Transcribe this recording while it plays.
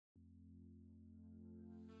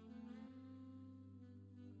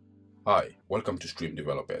Hi, welcome to Stream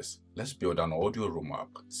Developers. Let's build an audio room app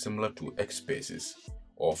similar to X Spaces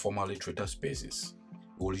or formerly Twitter Spaces.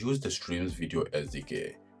 We'll use the Streams Video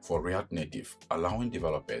SDK for React Native, allowing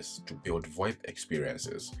developers to build VoIP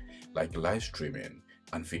experiences like live streaming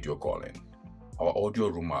and video calling. Our audio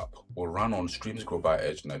room app will run on Streams Global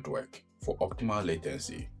Edge network for optimal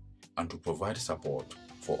latency and to provide support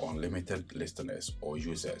for unlimited listeners or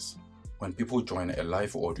users. When people join a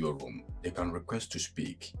live audio room, they can request to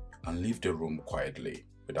speak and leave the room quietly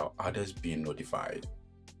without others being notified.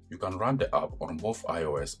 You can run the app on both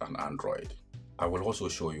iOS and Android. I will also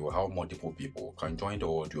show you how multiple people can join the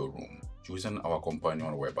audio room using our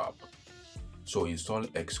companion web app. So install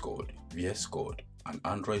Xcode, VS Code, and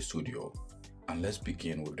Android Studio, and let's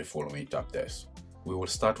begin with the following chapters. We will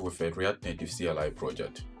start with a React Native CLI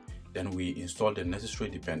project. Then we install the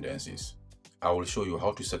necessary dependencies. I will show you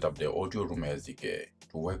how to set up the audio room SDK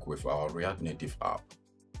to work with our React Native app.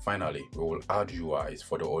 Finally, we will add UIs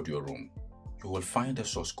for the audio room. You will find the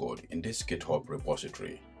source code in this GitHub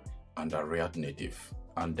repository under React Native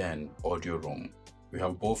and then audio room. We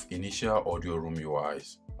have both initial audio room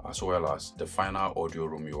UIs as well as the final audio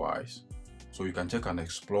room UIs. So you can check and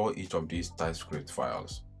explore each of these TypeScript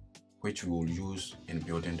files, which we will use in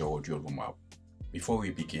building the audio room app. Before we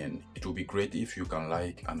begin, it will be great if you can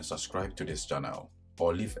like and subscribe to this channel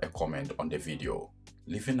or leave a comment on the video.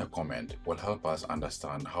 Leaving a comment will help us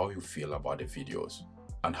understand how you feel about the videos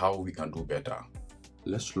and how we can do better.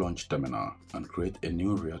 Let's launch Terminal and create a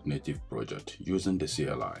new React Native project using the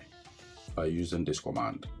CLI by using this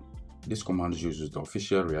command. This command uses the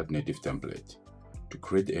official React Native template to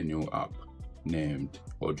create a new app named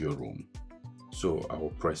Audio Room. So I will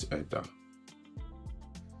press enter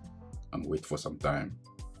and wait for some time.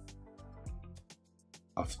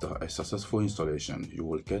 After a successful installation, you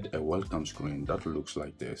will get a welcome screen that looks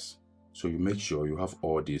like this. So you make sure you have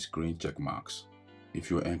all these green check marks.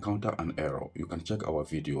 If you encounter an error, you can check our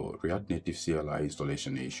video React Native CLI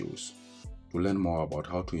installation issues to learn more about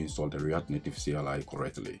how to install the React Native CLI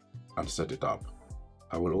correctly and set it up.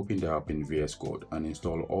 I will open the app in VS Code and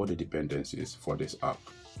install all the dependencies for this app.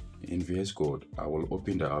 In VS Code, I will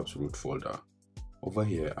open the app's root folder. Over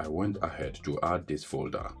here, I went ahead to add this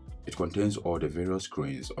folder. It contains all the various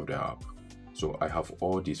screens of the app. So I have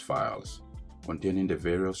all these files containing the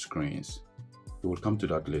various screens. We will come to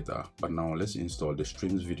that later, but now let's install the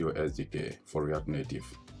Streams Video SDK for React Native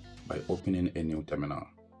by opening a new terminal.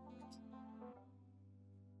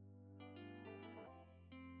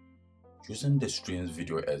 Using the Streams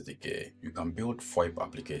Video SDK, you can build VoIP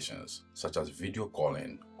applications such as video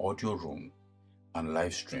calling, audio room, and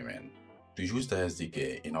live streaming. To use the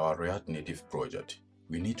SDK in our React Native project,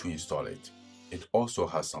 we need to install it. It also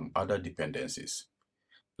has some other dependencies.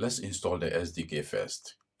 Let's install the SDK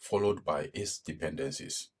first, followed by its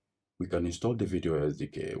dependencies. We can install the video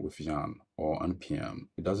SDK with yarn or npm.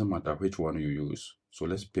 It doesn't matter which one you use. So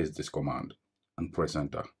let's paste this command and press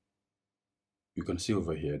enter. You can see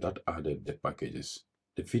over here that added the packages.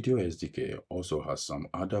 The video SDK also has some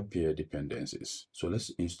other peer dependencies. So let's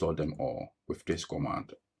install them all with this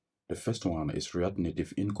command. The first one is React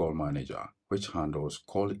Native In-Call Manager, which handles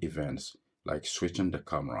call events like switching the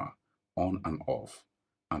camera on and off,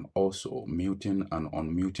 and also muting and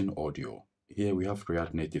unmuting audio. Here we have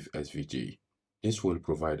React Native SVG. This will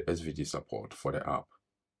provide SVG support for the app.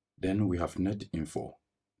 Then we have NetInfo.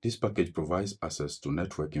 This package provides access to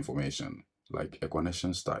network information like a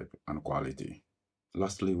connections type and quality.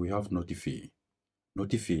 Lastly, we have Notify.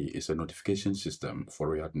 Notify is a notification system for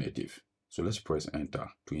React Native. So let's press enter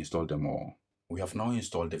to install them all. We have now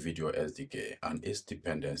installed the video SDK and its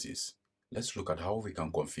dependencies. Let's look at how we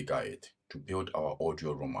can configure it to build our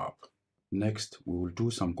audio room app. Next, we will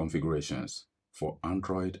do some configurations for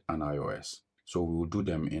Android and iOS. So we will do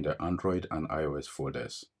them in the Android and iOS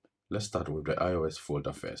folders. Let's start with the iOS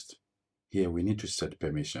folder first. Here we need to set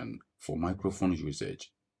permission for microphone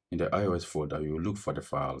usage. In the iOS folder, you will look for the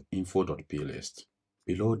file info.plist.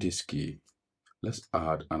 Below this key, let's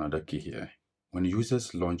add another key here. When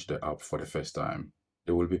users launch the app for the first time,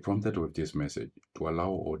 they will be prompted with this message to allow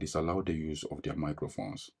or disallow the use of their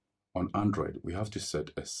microphones. On Android, we have to set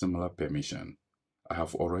a similar permission. I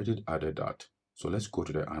have already added that, so let's go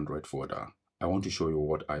to the Android folder. I want to show you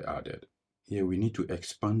what I added. Here we need to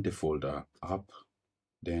expand the folder app,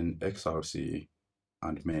 then xrc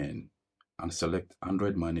and main, and select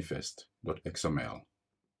Android manifest.xml.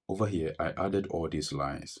 Over here, I added all these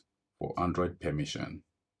lines for Android permission.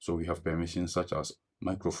 So we have permissions such as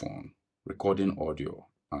microphone, recording audio,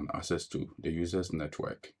 and access to the user's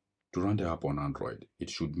network. To run the app on Android, it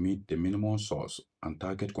should meet the minimum source and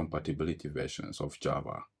target compatibility versions of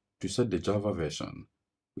Java. To set the Java version,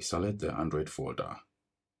 We select the Android folder.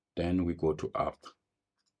 Then we go to App.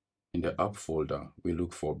 In the App folder, we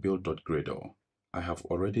look for build.gradle. I have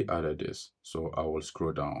already added this, so I will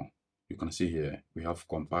scroll down. You can see here, we have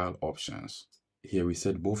compile options. Here we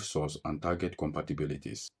set both source and target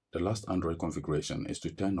compatibilities. The last Android configuration is to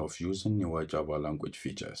turn off using newer Java language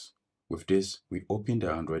features. With this, we open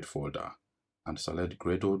the Android folder and select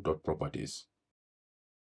gradle.properties.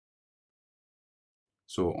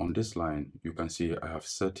 So on this line, you can see I have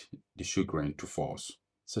set the desugaring to false.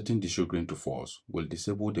 Setting the desugaring to false will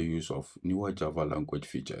disable the use of newer Java language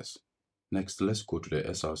features. Next, let's go to the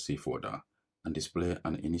SRC folder and display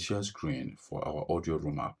an initial screen for our audio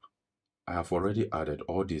room app. I have already added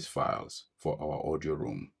all these files for our audio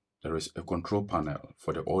room. There is a control panel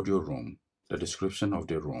for the audio room, the description of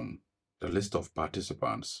the room, the list of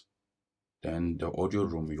participants, then the audio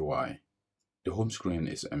room UI. The home screen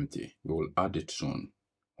is empty. We will add it soon.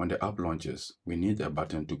 When the app launches, we need a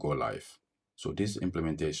button to go live. So this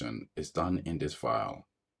implementation is done in this file.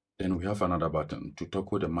 Then we have another button to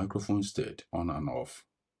toggle the microphone state on and off.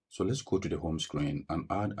 So let's go to the home screen and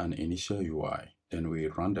add an initial UI. Then we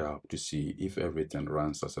run the app to see if everything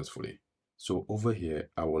runs successfully. So over here,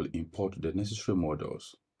 I will import the necessary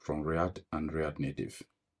models from React and React Native.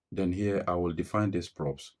 Then here, I will define these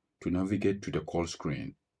props to navigate to the call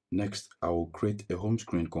screen. Next, I will create a home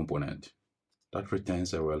screen component that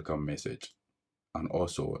returns a welcome message and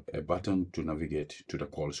also a button to navigate to the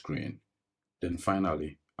call screen. Then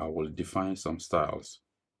finally, I will define some styles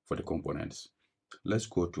for the components. Let's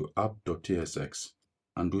go to app.tsx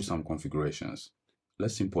and do some configurations.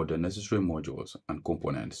 Let's import the necessary modules and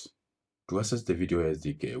components. To access the video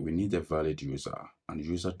SDK, we need a valid user and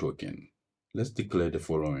user token. Let's declare the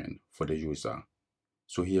following for the user.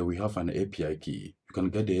 So here we have an API key. You can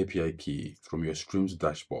get the API key from your Stream's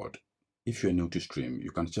dashboard. If you're new to Stream,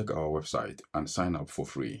 you can check our website and sign up for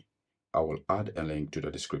free. I will add a link to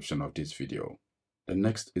the description of this video. The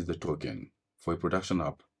next is the token. For a production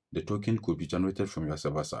app, the token could be generated from your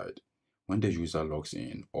server side when the user logs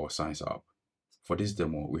in or signs up. For this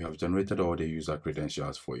demo, we have generated all the user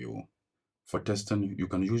credentials for you. For testing, you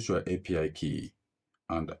can use your API key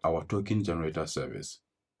and our token generator service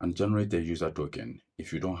and generate a user token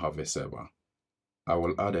if you don't have a server. I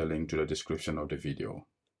will add a link to the description of the video.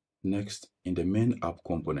 Next, in the main app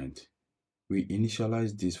component, we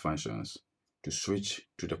initialize these functions to switch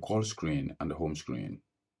to the call screen and the home screen.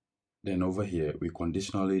 Then over here, we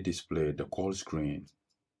conditionally display the call screen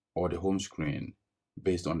or the home screen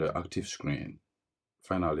based on the active screen.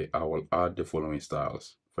 Finally, I will add the following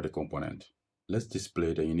styles for the component. Let's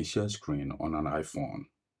display the initial screen on an iPhone.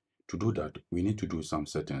 To do that, we need to do some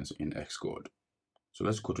settings in Xcode. So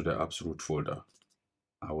let's go to the apps root folder.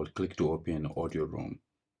 I will click to open audio room.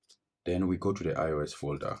 Then we go to the iOS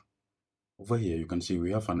folder. Over here, you can see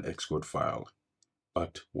we have an Xcode file.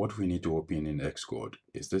 But what we need to open in Xcode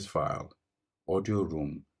is this file,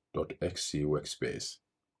 audioRoom.xc workspace.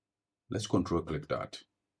 Let's control click that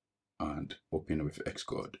and open with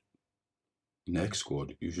Xcode. In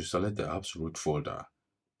Xcode, you should select the apps root folder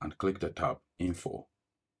and click the tab Info.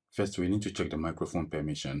 First, we need to check the microphone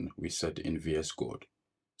permission we set in VS Code.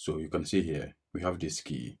 So you can see here, we have this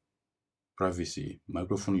key, privacy,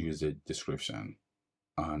 microphone usage description,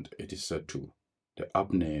 and it is set to the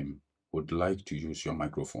app name would like to use your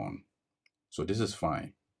microphone. So this is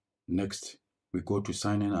fine. Next, we go to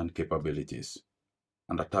sign in and capabilities.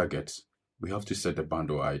 Under targets, we have to set the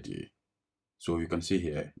bundle ID. So you can see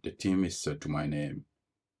here, the theme is set to my name.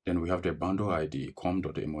 Then we have the bundle ID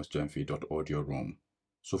com.amosgenfi.audioRoom.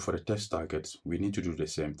 So for the test targets, we need to do the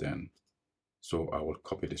same thing. So I will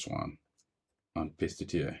copy this one and paste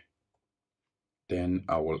it here. Then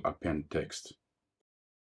I will append text.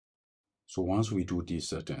 So once we do these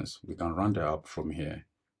settings, we can run the app from here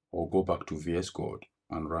or go back to VS Code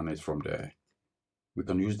and run it from there. We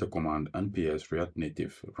can use the command nps react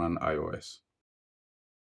native run iOS.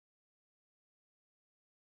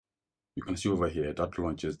 You can see over here that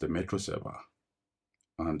launches the Metro server.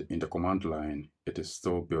 And in the command line, it is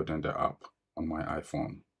still building the app on my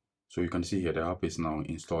iPhone. So you can see here the app is now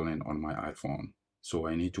installing on my iPhone. So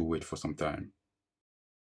I need to wait for some time.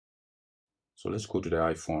 So let's go to the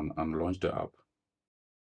iPhone and launch the app.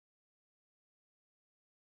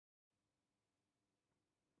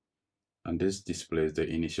 And this displays the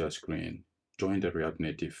initial screen. Join the React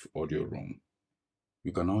Native audio room.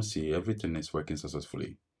 You can now see everything is working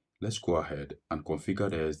successfully. Let's go ahead and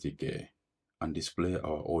configure the SDK and display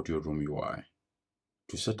our audio room UI.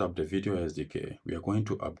 To set up the video SDK, we are going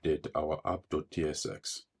to update our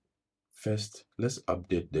app.tsx. First, let's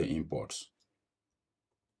update the imports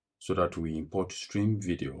so that we import stream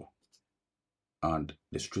video. and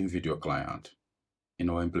the stream video client. In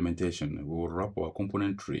our implementation, we will wrap our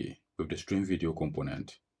component tree with the stream video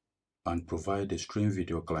component and provide the stream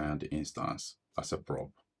video client instance as a prop.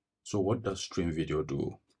 So what does stream video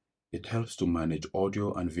do? It helps to manage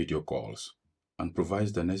audio and video calls and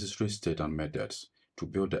provides the necessary state and methods to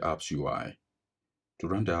build the app's UI. To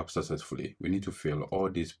run the app successfully, we need to fill all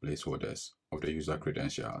these placeholders of the user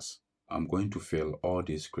credentials. I'm going to fill all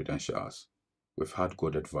these credentials with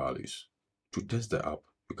hard-coded values. To test the app,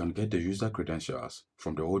 you can get the user credentials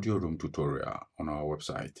from the audio room tutorial on our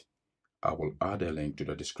website. I will add a link to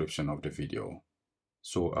the description of the video.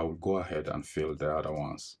 So I will go ahead and fill the other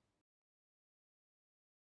ones.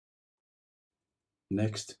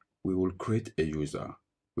 Next, we will create a user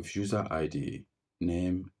with user ID,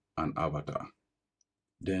 name, and avatar.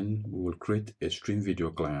 Then we will create a stream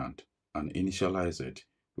video client and initialize it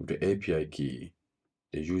with the API key,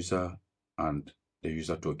 the user, and the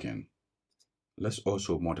user token. Let's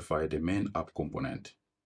also modify the main app component.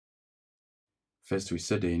 First, we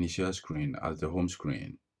set the initial screen as the home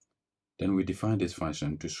screen. Then we define this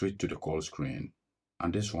function to switch to the call screen,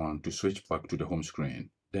 and this one to switch back to the home screen.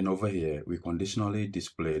 Then over here, we conditionally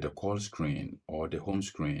display the call screen or the home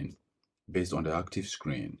screen based on the active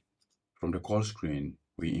screen. From the call screen,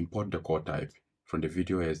 we import the call type from the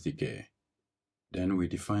video SDK. Then we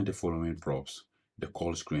define the following props the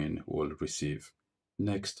call screen will receive.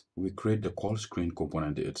 Next, we create the call screen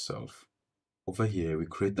component itself. Over here, we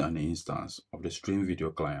create an instance of the stream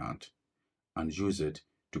video client and use it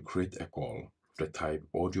to create a call of the type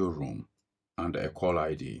audio room and a call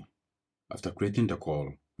ID. After creating the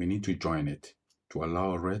call, we need to join it to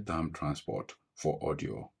allow real-time transport for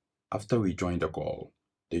audio. After we join the call,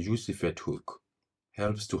 the use effect hook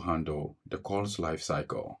helps to handle the call's life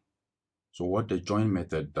cycle. So what the join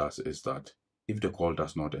method does is that if the call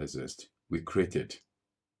does not exist, we create it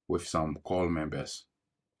with some call members.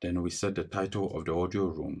 Then we set the title of the audio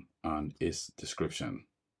room and its description.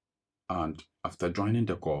 And after joining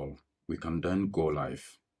the call, we can then go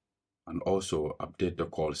live and also update the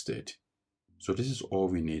call state. So this is all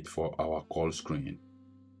we need for our call screen.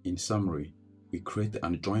 In summary, we create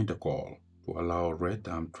and join the call to allow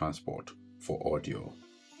real-time transport for audio.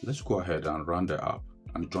 Let's go ahead and run the app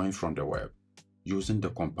and join from the web using the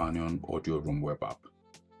companion audio room web app.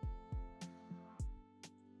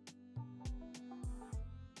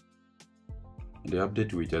 The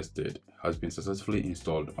update we just did has been successfully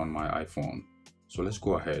installed on my iPhone. So let's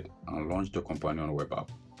go ahead and launch the companion web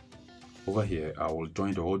app. Over here, I will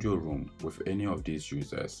join the audio room with any of these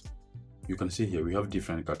users. You can see here we have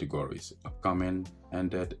different categories: upcoming,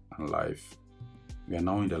 ended, and live. We are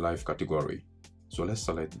now in the live category. So let's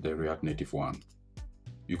select the React Native one.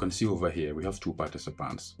 You can see over here we have two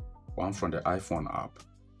participants, one from the iPhone app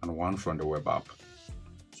and one from the web app.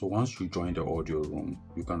 So once you join the audio room,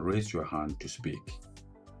 you can raise your hand to speak.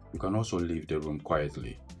 You can also leave the room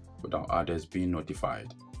quietly without others being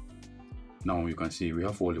notified. Now you can see we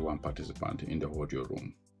have only one participant in the audio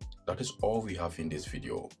room. That is all we have in this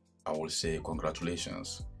video. I will say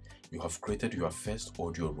congratulations. You have created your first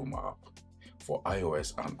audio room app for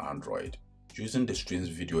iOS and Android using the Streams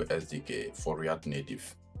Video SDK for React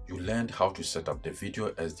Native. You learned how to set up the Video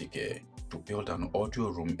SDK to build an audio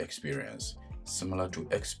room experience similar to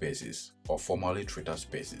X Spaces or formerly Twitter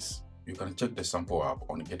Spaces. You can check the sample app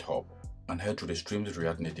on GitHub and head to the Streams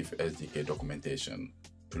React Native SDK documentation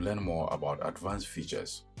to learn more about advanced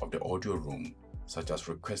features of the audio room, such as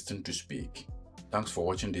requesting to speak. Thanks for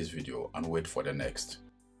watching this video and wait for the next.